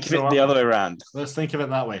if you think of it the other way around. Let's think of it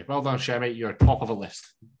that way. Well done, Shemmy. You're top of the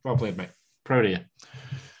list. Well played, mate. Proud of you.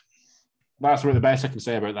 That's really the best I can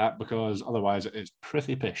say about that, because otherwise it is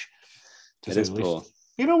pretty pish. It is poor.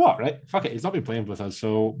 You know what, right? Fuck it. He's not been playing with us,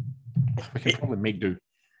 so we can probably make do.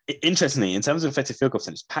 Interestingly, in terms of effective field goal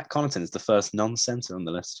percentage, Pat Connaughton is the first non-centre on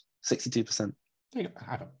the list. 62%.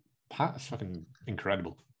 Pat is fucking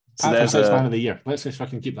incredible. So Pat there's for 6th man of the year. Let's just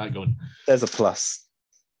fucking keep that going. There's a plus.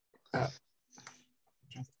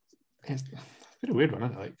 It's been a weird one,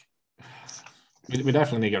 isn't it? We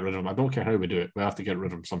definitely need to get rid of him. I don't care how we do it. We have to get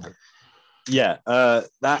rid of him somehow. Yeah. How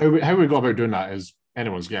we go about doing that is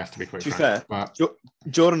anyone's guess, to be quite frank. fair, but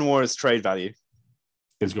Jordan Moore's trade value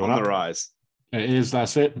is going on the rise. It is.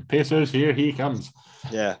 That's it. Pacers, here he comes.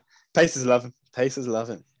 Yeah. Pacers love him. Take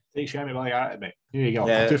Shemmy while you're at it, mate. Here you go.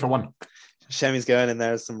 Yeah. 2 for 1. Shemmy's going in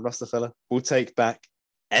there as some roster filler. We'll take back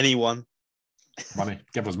anyone. Money.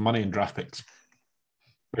 Give us money and draft picks.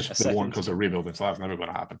 Which they won't, because they're rebuilding, so that's never going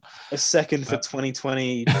to happen. A second for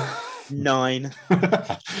 2029.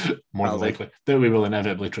 More than likely. That we will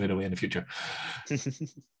inevitably trade away in the future.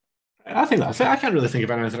 I think that's it. I can't really think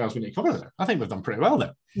of anything else we need to cover there. I think we've done pretty well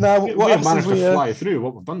there. No, we've managed to fly through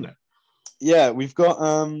what we've done there. Yeah, we've got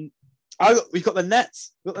we've got the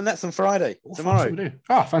Nets. We've got the Nets on Friday, tomorrow. We do.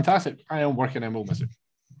 Oh, fantastic. I am working and we'll miss it.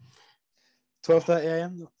 12:30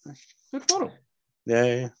 a.m. Tomorrow.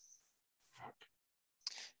 Yeah.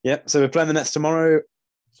 Yep. So we're playing the Nets tomorrow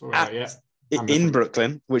in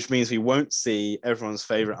Brooklyn, which means we won't see everyone's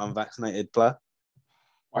favorite unvaccinated player.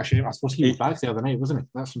 Actually, I was supposed to be back the other night, wasn't he?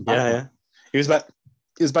 That's some yeah. He was back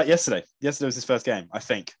yesterday. Yesterday was his first game, I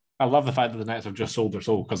think. I love the fact that the Nets have just sold their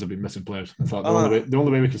soul because they've been missing players. I thought the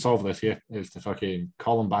only way we can solve this here is to fucking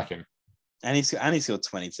call him back in. And he's got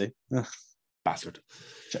 22. Bastard.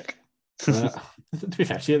 Check. To be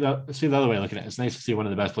fair, see the other way of looking at it. It's nice to see one of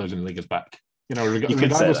the best players in the league is back. You know,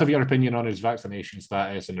 regardless of your opinion on his vaccination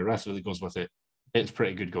status and the rest of it that goes with it, it's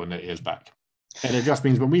pretty good going that he is back. And it just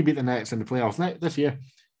means when we beat the Nets in the playoffs this year,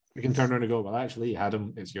 we can turn around and go, well, actually, you had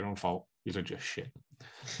him. It's your own fault. These are just shit.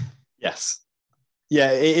 Yes.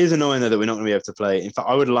 Yeah, it is annoying though that we're not going to be able to play. In fact,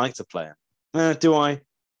 I would like to play him. Do I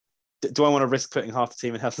want to risk putting half the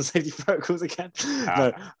team in health and safety protocols again?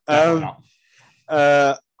 No.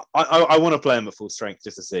 I want to play him at full strength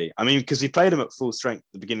just to see. I mean, because we played him at full strength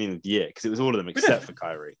at the beginning of the year because it was all of them except for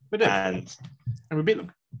Kyrie. We did. And we beat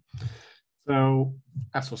them. So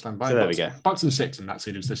that's what stand by. So there we go. Bucks and 6 in that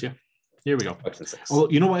series this year. Here we go. Bucks and 6.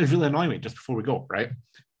 Well, you know what is really annoying me just before we go, right?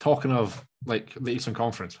 Talking of like the Eastern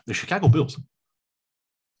Conference, the Chicago Bulls.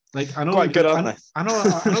 Like I know, quite good, aren't they? I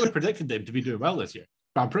know we predicted them to be doing well this year,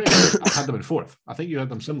 but I'm pretty sure I had them in 4th. I think you had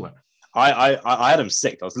them similar. I had them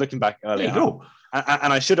 6th. I was looking back earlier. There you go.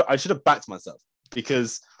 And I should have backed myself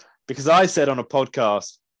because I said on a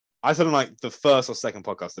podcast, I said on like the first or second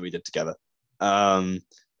podcast that we did together, I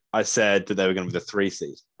said that they were going to be the 3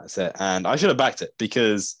 seed. I said, and I should have backed it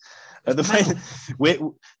because we're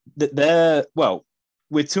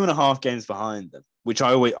 2.5 games behind them, which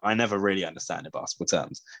I never really understand in basketball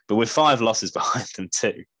terms, but we're 5 losses behind them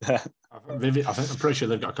too. I'm pretty sure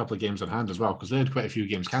they've got a couple of games in hand as well because they had quite a few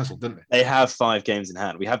games cancelled, didn't they? They have 5 games in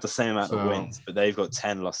hand. We have the same amount of wins, but they've got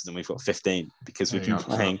 10 losses and we've got 15 because we've been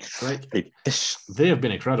playing. They have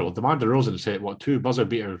been incredible. DeMar DeRozan's hit 2 buzzer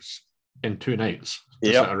beaters in 2 nights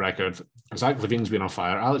to set a record. Zach LaVine's been on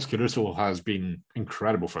fire. Alex Caruso has been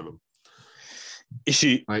incredible for them.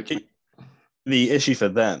 The issue for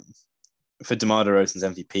them, for DeMar DeRozan's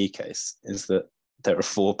MVP case, is that there are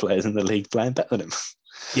 4 players in the league playing better than him.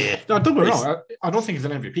 Yeah, no, don't get me wrong. I don't think he's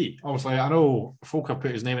an MVP. Obviously, I know folk have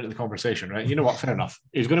put his name into the conversation, right? You know what? Fair enough.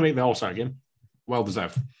 He's going to make the All-Star game. Well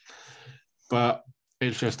deserved. But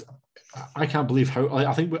it's just, I can't believe how.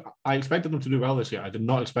 I expected them to do well this year. I did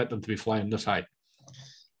not expect them to be flying this high.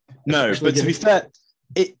 No, but to be fair,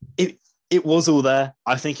 it was all there.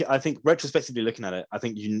 I think retrospectively looking at it, I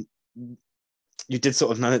think you did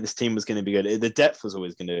sort of know that this team was going to be good. The depth was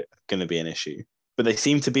always going to be an issue, but they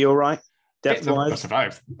seem to be all right depth-wise. They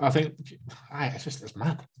survived. I think it's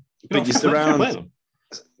mad. But you surround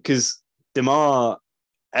because DeMar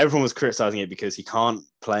everyone was criticizing it because he can't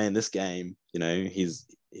play in this game. You know, he's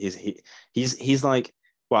like,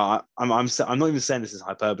 well, I'm not even saying this is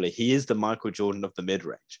hyperbole. He is the Michael Jordan of the mid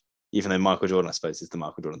range, even though Michael Jordan, I suppose, is the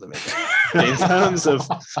Michael Jordan of the mid range.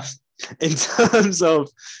 in terms of,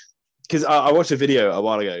 because I watched a video a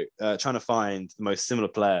while ago trying to find the most similar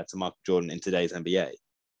player to Michael Jordan in today's NBA,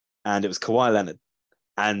 and it was Kawhi Leonard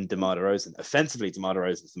and DeMar DeRozan. Offensively, DeMar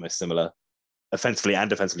DeRozan is the most similar, offensively and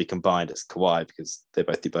defensively combined, as Kawhi, because they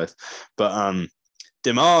both do both. But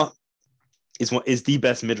DeMar is the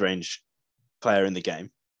best mid-range player in the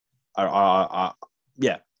game.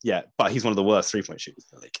 Yeah, but he's one of the worst three-point shooters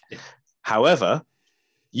in the league. Yeah. However,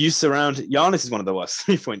 Giannis is one of the worst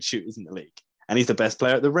three-point shooters in the league, and he's the best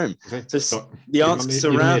player at the rim. Okay. So the answer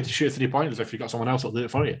you need to shoot 3 pointers if you've got someone else that'll do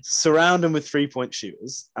it for you. Surround them with 3-point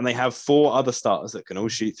shooters, and they have 4 other starters that can all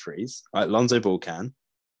shoot threes. Right? Lonzo Ball can.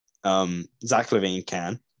 Zach LaVine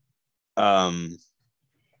can.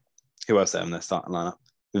 Who else there in their starting lineup?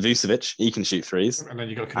 Vucevic, he can shoot threes. And then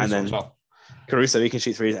you got Caruso as well. Caruso, he can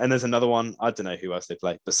shoot threes. And there's another one, I don't know who else they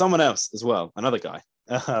play, but someone else as well, another guy.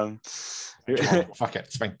 Fuck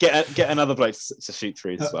it, get another bloke to shoot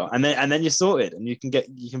threes as well, and then you're sorted, and you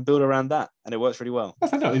can build around that, and it works really well. I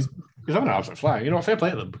think he's having an absolute flying. You know, fair play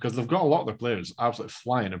to them, because they've got a lot of their players absolutely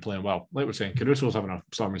flying and playing well. Like we're saying, Caruso's having a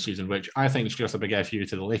storming season, which I think is just a big FU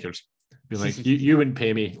to the Lakers. Being like, you wouldn't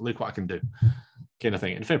pay me, look what I can do, kind of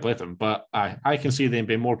thing. And fair play to them, but I can see them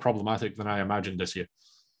being more problematic than I imagined this year.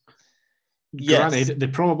 Yes. Granted, they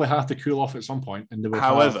probably have to cool off at some point, and they will.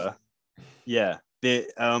 However, yeah.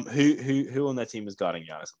 Who on their team is guarding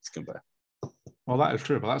Giannis Antetokounmpo? Well, that is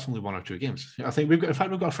true, but that's only 1 or 2 games. I think we've got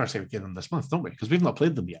a first ever game this month, don't we? Because we've not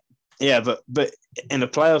played them yet. Yeah, but in a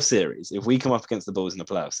playoff series, if we come up against the Bulls in the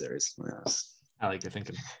playoff series, yes. I like your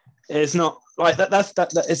thinking. It's not like that.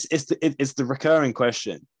 It's the recurring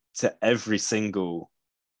question to every single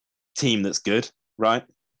team that's good, right?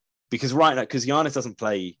 Because Giannis doesn't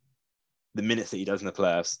play the minutes that he does in the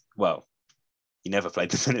playoffs. Well, he never played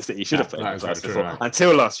the minutes that he should have played before, right?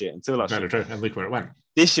 Until last year. True. And look where it went.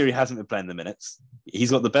 This year, he hasn't been playing the minutes. He's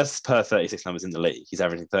got the best per 36 numbers in the league. He's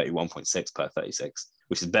averaging 31.6 per 36,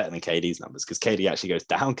 which is better than KD's numbers, because KD actually goes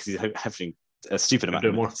down because he's averaging a stupid amount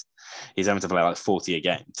of minutes. He's having to play like 40 a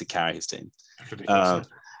game to carry his team. To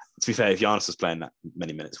be fair, if Giannis was playing that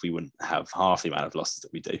many minutes, we wouldn't have half the amount of losses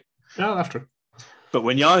that we do. Yeah, that's true. But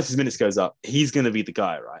when Giannis' minutes goes up, he's going to be the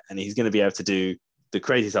guy, right? And he's going to be able to do the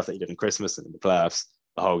crazy stuff that he did in Christmas and in the playoffs,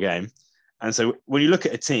 the whole game. And so when you look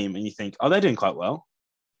at a team and you think, oh, they're doing quite well,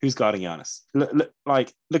 who's guarding Giannis? Look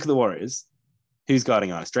at the Warriors. Who's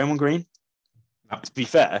guarding Giannis? Draymond Green? No. To be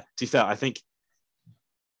fair, I think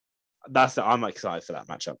I'm excited for that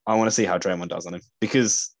matchup. I want to see how Draymond does on him,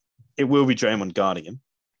 because it will be Draymond guarding him,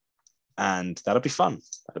 and that'll be fun.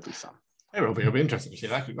 It will be. It'll be interesting to see.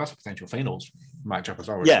 That's a potential finals matchup as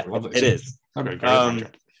well. Yeah, it is. That'd be a great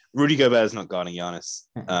matchup. Rudy Gobert is not guarding Giannis.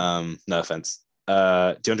 No offense.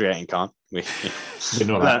 DeAndre Ayton can't. We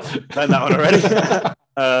know that. Learned that one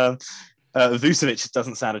already. Vucevic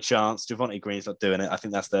doesn't stand a chance. Javonte Green's not doing it. I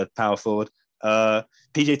think that's the power forward.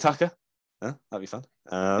 PJ Tucker. That'd be fun.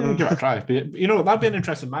 Give it a try. But, you know, that'd be an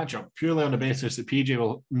interesting matchup, purely on the basis that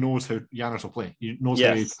PJ knows how Giannis will play. He knows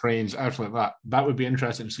how he trains, everything like that. That would be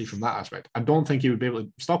interesting to see from that aspect. I don't think he would be able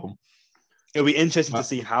to stop him. It'll be interesting to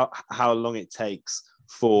see how long it takes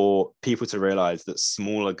for people to realize that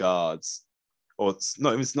smaller guards, or it's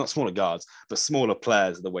not smaller guards, but smaller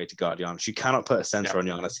players are the way to guard Giannis. You cannot put a center on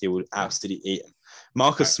Giannis; he will absolutely eat him.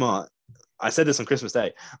 Marcus Smart. I said this on Christmas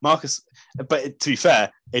Day. But to be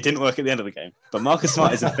fair, it didn't work at the end of the game. But Marcus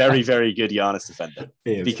Smart is a very, very good Giannis defender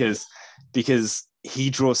because he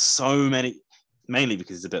draws so many, mainly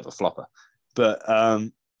because he's a bit of a flopper. But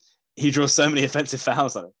he draws so many offensive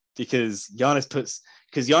fouls on him because Giannis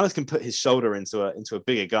can put his shoulder into a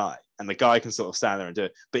bigger guy, and the guy can sort of stand there and do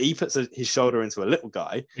it. But he puts his shoulder into a little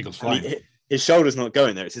guy. His shoulder's not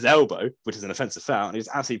going there; it's his elbow, which is an offensive foul, and he just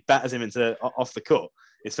absolutely batters him off the court.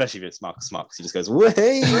 Especially if it's Marcus Smart, because he just goes,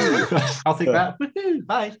 "Way!" I'll take that. Woo-hoo,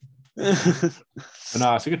 bye. No,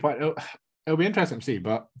 it's a good point. It'll be interesting to see,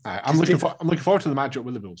 but I'm looking forward to the matchup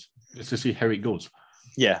with the Bulls just to see how it goes.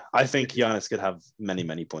 Yeah, I think Giannis could have many,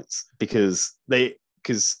 many points because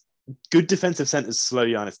good defensive centers slow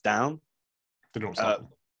Giannis down. They don't stop.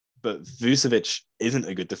 But Vucevic isn't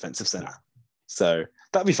a good defensive center, so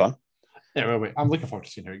that'd be fun. Yeah, well, I'm looking forward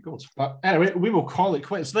to seeing how it goes. But anyway, we will call it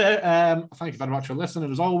quits there. Thank you very much for listening.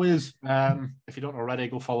 As always, if you don't already,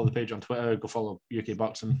 go follow the page on Twitter. Go follow UK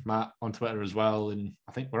Bucks and Matt on Twitter as well. And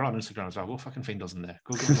I think we're on Instagram as well. Go fucking find us in there.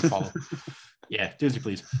 Go give us a follow. Yeah, do as you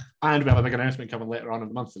please. And we have a big announcement coming later on in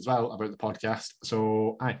the month as well about the podcast.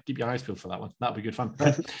 So keep your eyes peeled for that one. That'll be good fun.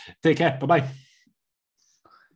 Right. Take care. Bye-bye.